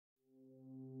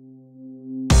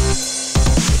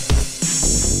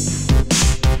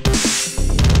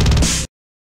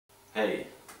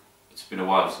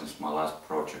while since my last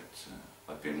project.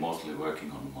 I've been mostly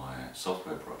working on my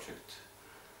software project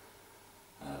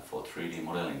for 3D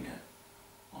modeling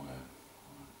on a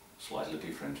slightly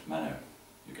different manner.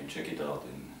 You can check it out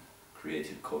in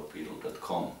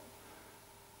creativecodebeetle.com.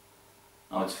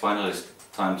 Now it's finally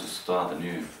time to start a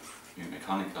new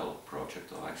mechanical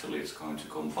project, or actually it's going to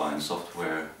combine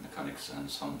software, mechanics and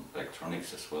some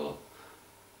electronics as well.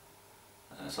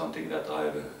 Something that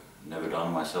I've never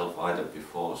done myself either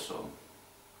before, so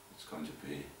it's going to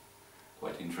be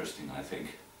quite interesting, I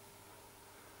think.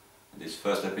 In this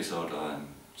first episode I'm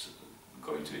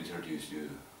going to introduce you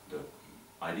the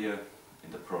idea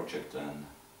in the project, and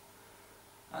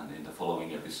in the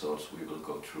following episodes we will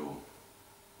go through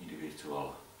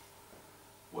individual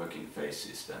working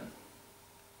phases then.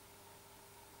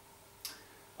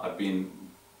 I've been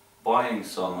buying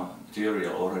some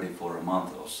material already for a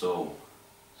month or so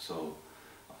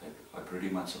I pretty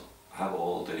much have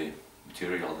all the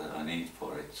material that I need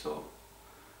for it, so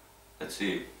let's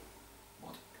see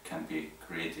what can be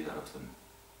created out of them.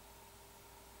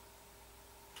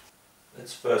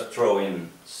 Let's first throw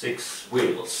in 6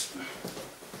 wheels.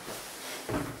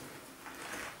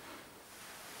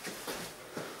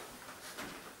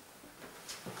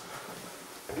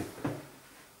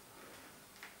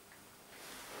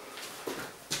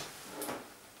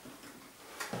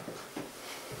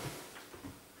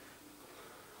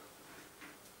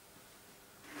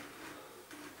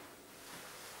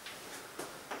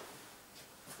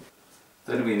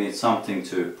 Then we need something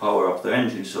to power up the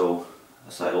engine, so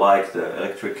as I like the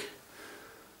electric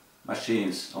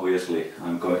machines, obviously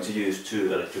I'm going to use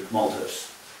 2 electric motors.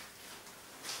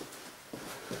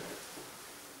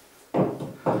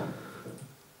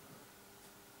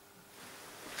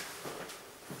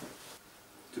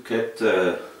 To get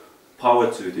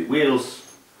power to the wheels,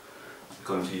 I'm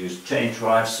going to use chain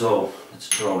drive, so let's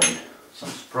throw in some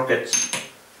sprockets.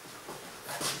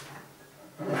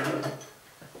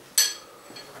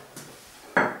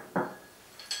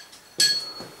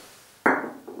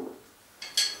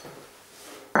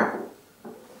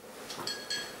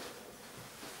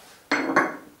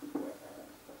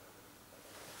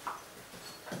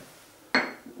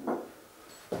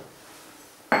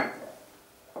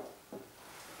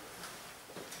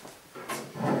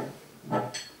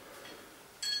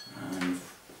 And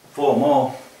 4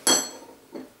 more.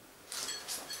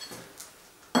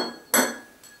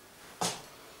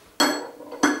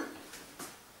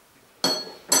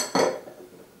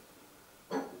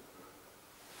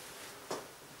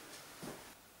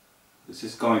 This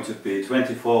is going to be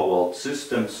 24-volt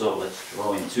system, so let's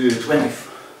throw in 2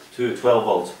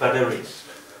 12-volt batteries.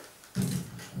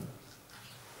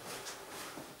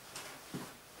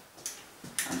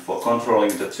 And for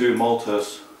controlling the 2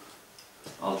 motors,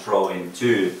 I'll throw in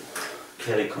 2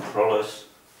 Kelly controllers.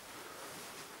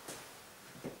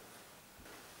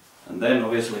 And then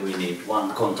obviously we need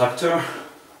 1 contactor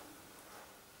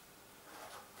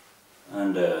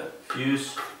and a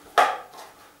fuse.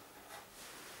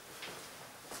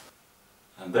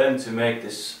 And then to make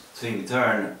this thing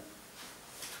turn,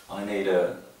 I need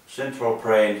a central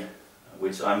brain,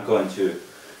 which I'm going to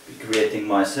be creating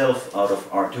myself out of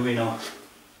Arduino.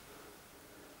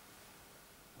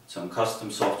 Some custom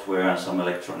software and some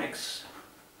electronics.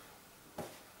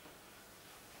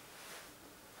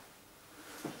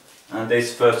 And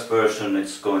this first version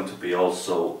is going to be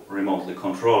also remotely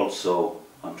controlled, so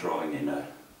I'm throwing in a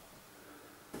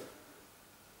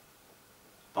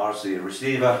RC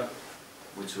receiver,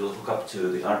 which will hook up to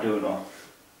the Arduino.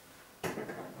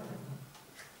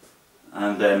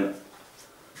 And then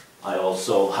I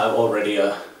also have already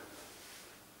a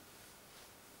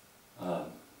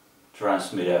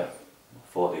transmitter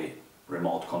for the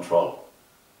remote control.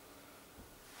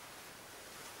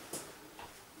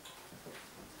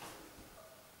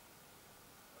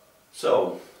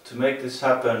 So to make this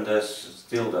happen, there's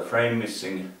still the frame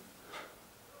missing,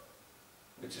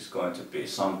 which is going to be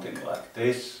something like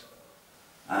this.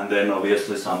 And then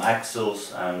obviously some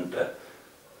axles and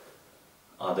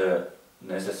other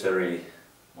necessary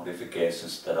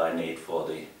modifications that I need for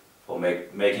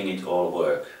making it all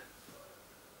work.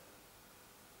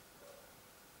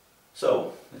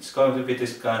 So it's going to be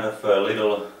this kind of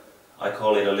little, I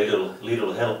call it a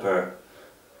little helper,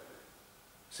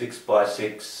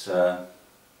 6x6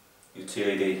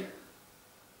 utility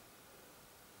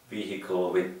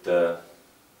vehicle with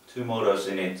 2 motors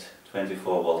in it,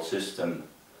 24-volt system,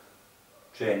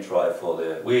 chain drive for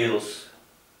the wheels,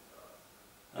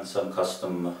 and some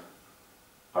custom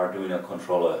Arduino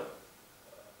controller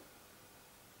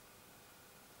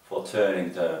for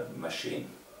turning the machine.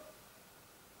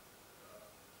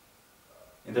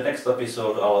 In the next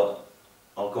episode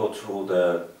I'll go through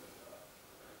the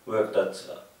work that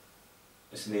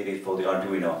is needed for the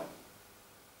Arduino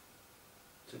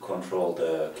to control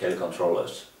the Kelly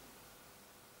controllers.